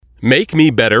Make Me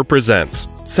Better presents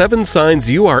 7 Signs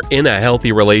You Are in a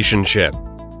Healthy Relationship.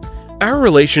 Our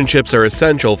relationships are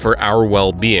essential for our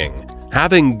well-being.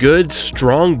 Having good,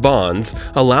 strong bonds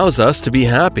allows us to be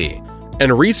happy.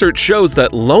 And research shows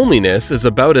that loneliness is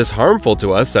about as harmful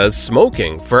to us as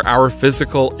smoking for our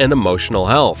physical and emotional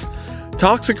health.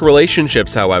 Toxic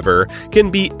relationships, however,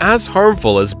 can be as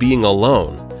harmful as being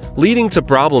alone, leading to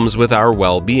problems with our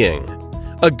well-being.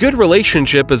 A good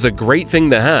relationship is a great thing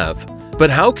to have. But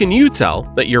how can you tell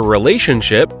that your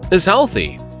relationship is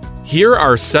healthy? Here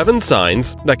are 7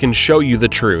 signs that can show you the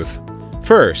truth.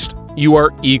 First, you are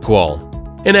equal.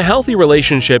 In a healthy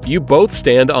relationship, you both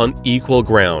stand on equal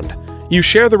ground. You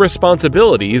share the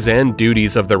responsibilities and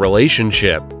duties of the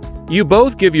relationship. You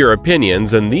both give your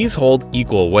opinions, and these hold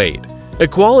equal weight.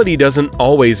 Equality doesn't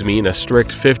always mean a strict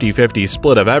 50-50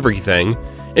 split of everything.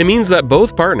 It means that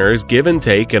both partners give and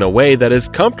take in a way that is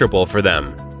comfortable for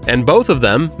them. And both of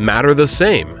them matter the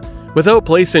same, without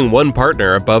placing one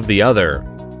partner above the other.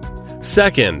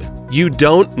 Second, you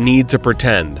don't need to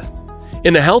pretend.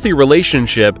 In a healthy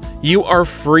relationship, you are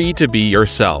free to be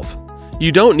yourself.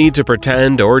 You don't need to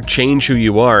pretend or change who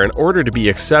you are in order to be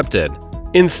accepted.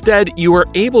 Instead, you are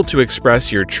able to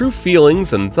express your true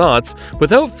feelings and thoughts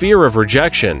without fear of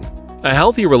rejection. A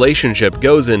healthy relationship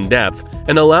goes in depth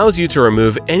and allows you to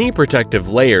remove any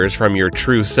protective layers from your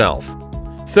true self.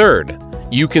 Third,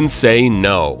 you can say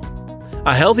no.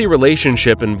 A healthy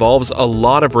relationship involves a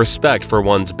lot of respect for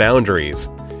one's boundaries.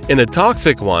 In a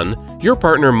toxic one, your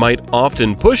partner might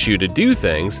often push you to do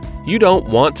things you don't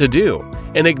want to do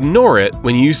and ignore it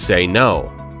when you say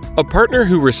no. A partner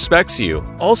who respects you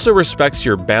also respects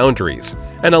your boundaries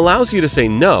and allows you to say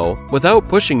no without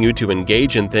pushing you to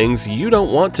engage in things you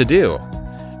don't want to do.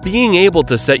 Being able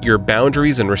to set your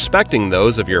boundaries and respecting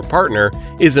those of your partner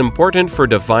is important for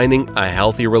defining a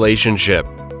healthy relationship.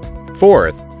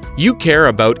 Fourth, you care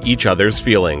about each other's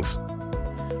feelings.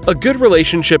 A good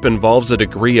relationship involves a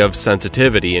degree of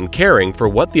sensitivity and caring for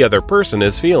what the other person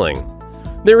is feeling.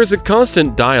 There is a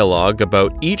constant dialogue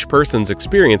about each person's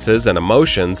experiences and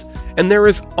emotions, and there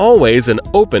is always an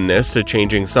openness to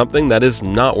changing something that is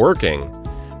not working.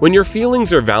 When your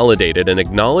feelings are validated and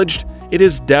acknowledged, it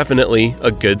is definitely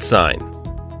a good sign.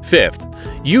 Fifth,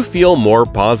 you feel more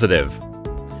positive.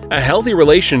 A healthy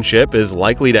relationship is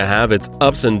likely to have its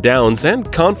ups and downs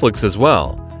and conflicts as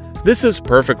well. This is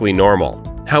perfectly normal.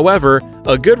 However,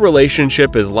 a good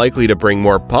relationship is likely to bring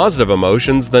more positive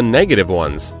emotions than negative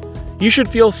ones. You should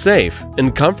feel safe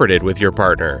and comforted with your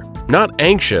partner, not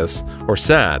anxious or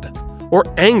sad, or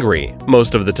angry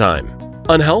most of the time.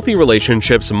 Unhealthy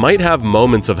relationships might have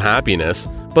moments of happiness,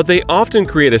 but they often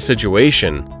create a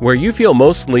situation where you feel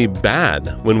mostly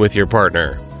bad when with your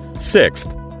partner.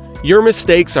 Sixth, your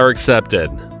mistakes are accepted.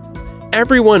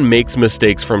 Everyone makes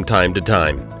mistakes from time to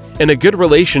time. In a good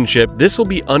relationship, this will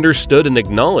be understood and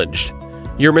acknowledged.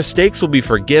 Your mistakes will be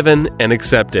forgiven and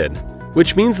accepted,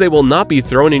 which means they will not be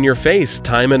thrown in your face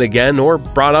time and again or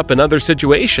brought up in other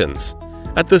situations.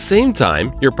 At the same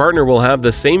time, your partner will have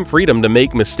the same freedom to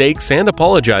make mistakes and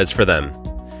apologize for them.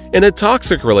 In a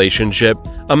toxic relationship,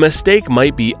 a mistake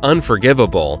might be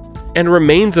unforgivable and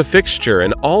remains a fixture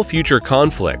in all future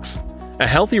conflicts. A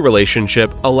healthy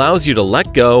relationship allows you to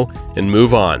let go and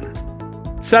move on.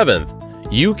 Seventh,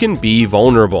 you can be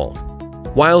vulnerable.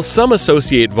 While some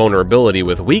associate vulnerability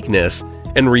with weakness,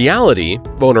 in reality,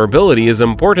 vulnerability is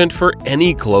important for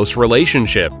any close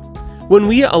relationship. When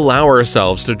we allow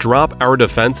ourselves to drop our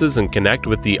defenses and connect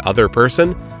with the other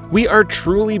person, we are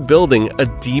truly building a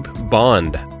deep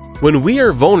bond. When we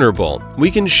are vulnerable,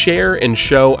 we can share and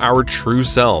show our true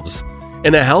selves.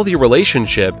 In a healthy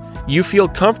relationship, you feel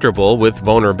comfortable with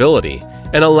vulnerability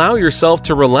and allow yourself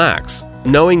to relax,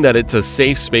 knowing that it's a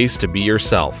safe space to be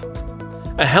yourself.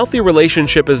 A healthy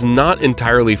relationship is not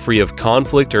entirely free of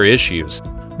conflict or issues,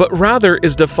 but rather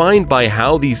is defined by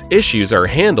how these issues are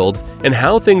handled and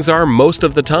how things are most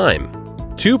of the time.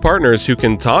 Two partners who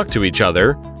can talk to each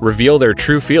other, reveal their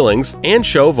true feelings, and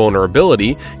show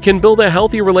vulnerability can build a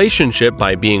healthy relationship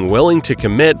by being willing to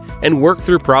commit and work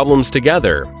through problems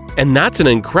together. And that's an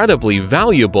incredibly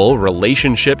valuable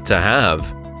relationship to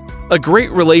have. A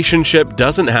great relationship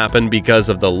doesn't happen because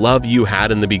of the love you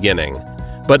had in the beginning,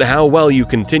 but how well you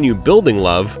continue building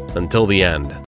love until the end.